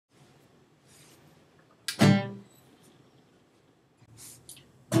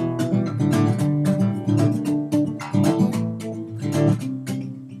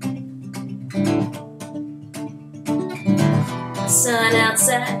sign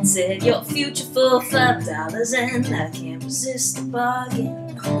outside said, your future for $5, and I can't resist the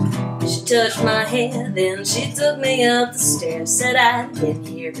bargain. She touched my hair, then she took me up the stairs, said I'd been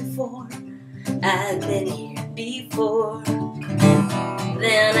here before, I'd been here before.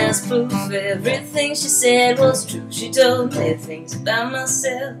 Then as proof everything she said was true, she told me things about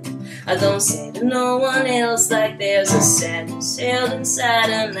myself I don't say to no one else, like there's a sadness held inside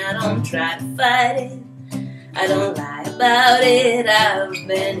and I don't try to fight it, I don't lie about it. I've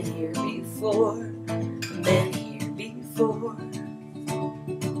been here before, been here before.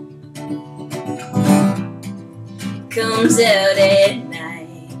 Comes out at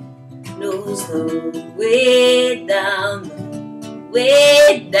night, knows the way down,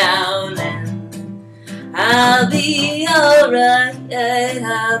 way down, and I'll be alright,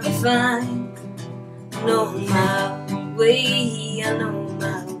 I'll be fine. Know my way, I know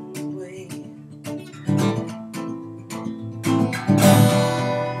my way.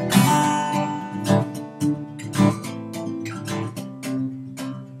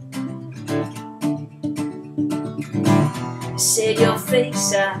 Said your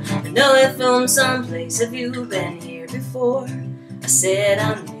face, I know it from someplace. Have you been here before? I said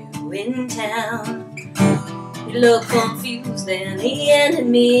I'm new in town. He looked confused, then he handed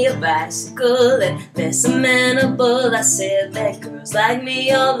me a bicycle and less amenable. I said that girls like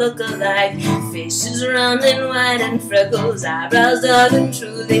me all look alike, faces round and white and freckles, eyebrows dark and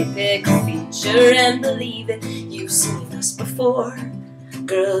true. They pick a feature and believe it. You've seen us before,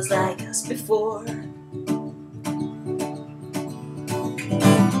 girls like us before.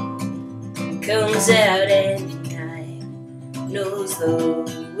 Comes out at night, knows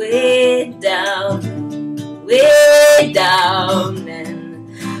the way down, way down,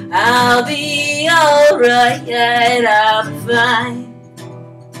 and I'll be alright, I'll be fine.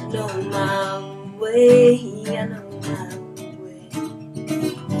 I know my way, I know my way.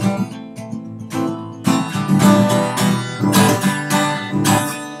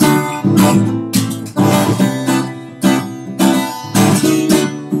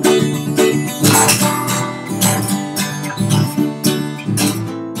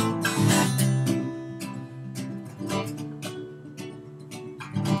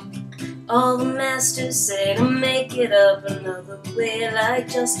 All the masters say to make it up another way, like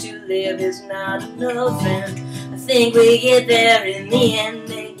just to live is not enough, and I think we get there in the end.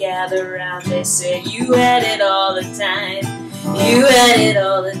 They gather round, they say you had it all the time, you had it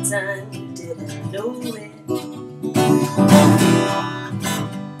all the time, you didn't know it.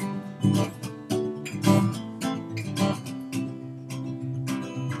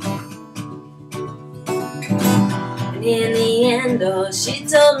 And in the end, oh, she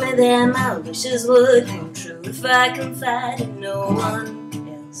told me that my wishes would come true if I confided in no one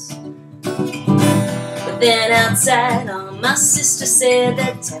else. But then outside, oh, my sister said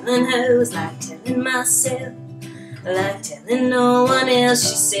that telling her was like telling myself, like telling no one else.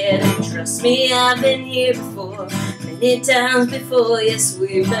 She said, and trust me, I've been here before, many times before. Yes,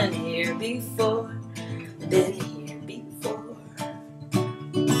 we've been here before, been here.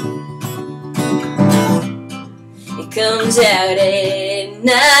 Comes out at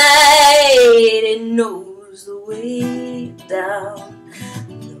night and knows the way down,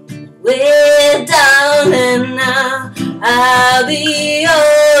 the way down, and now I'll be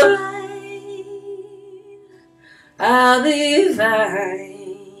alright, I'll be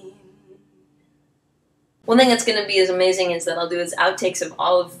fine. One thing that's going to be as amazing is that I'll do is outtakes of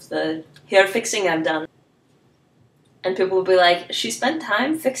all of the hair fixing I've done. And people will be like, she spent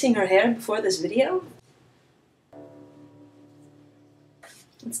time fixing her hair before this video?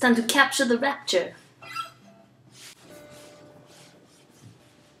 It's time to capture the rapture.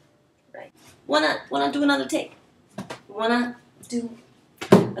 Right. Wanna do another take? Wanna do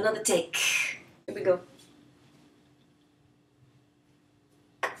another take? Here we go.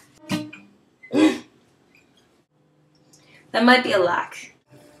 That might be a lack.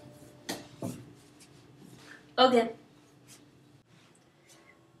 Okay.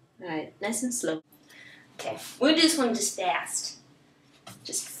 Alright, nice and slow. Okay, we'll do this one just fast.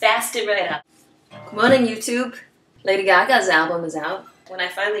 Just fast it right up. Good morning, YouTube. Lady Gaga's album is out. When I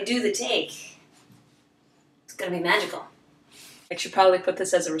finally do the take, it's gonna be magical. I should probably put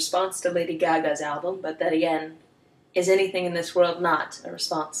this as a response to Lady Gaga's album, but that again, is anything in this world not a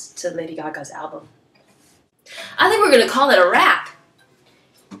response to Lady Gaga's album? I think we're gonna call it a wrap.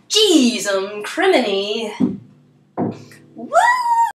 Jeez, criminy.